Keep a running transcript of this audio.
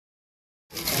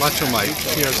Macho Mike.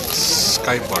 Here's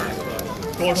Sky Bar.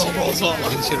 In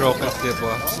Sirocco,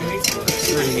 Lebua.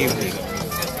 Early evening.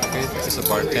 Okay, this is a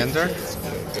bartender.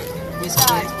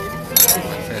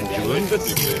 And June.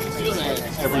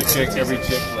 Every chick,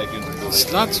 like There's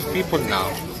lots of people now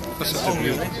because of the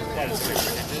view.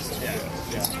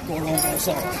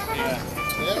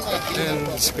 And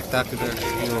spectacular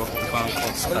view of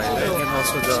Bangkok skyline and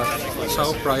also the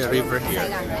South Praya River here.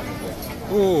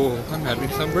 Oh, I'm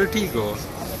having some vertigo.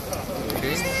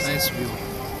 Okay, nice view.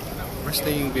 We're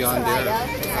staying beyond there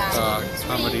at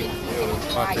Hamari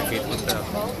Watergate Hotel.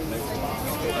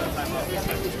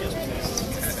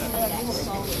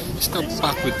 It's not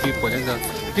packed with people and the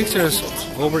pictures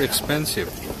over expensive.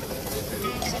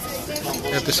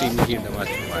 You have to see me here the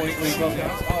Macho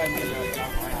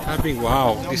Having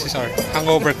wow, this is our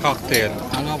hangover cocktail.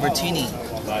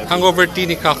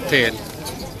 Hangvovertini cocktail.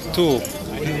 2.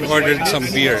 We ordered some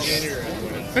beers.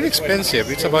 Very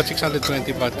expensive. It's about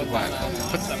 620 baht to buy.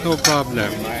 But no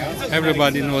problem.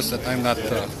 Everybody knows that I'm not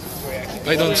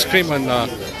I don't scream on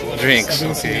drinks,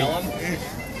 okay?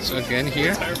 So again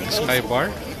here, Sky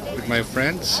Bar with my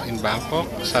friends in Bangkok,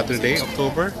 Saturday,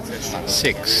 October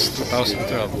 6,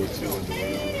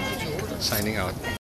 2012. Signing out.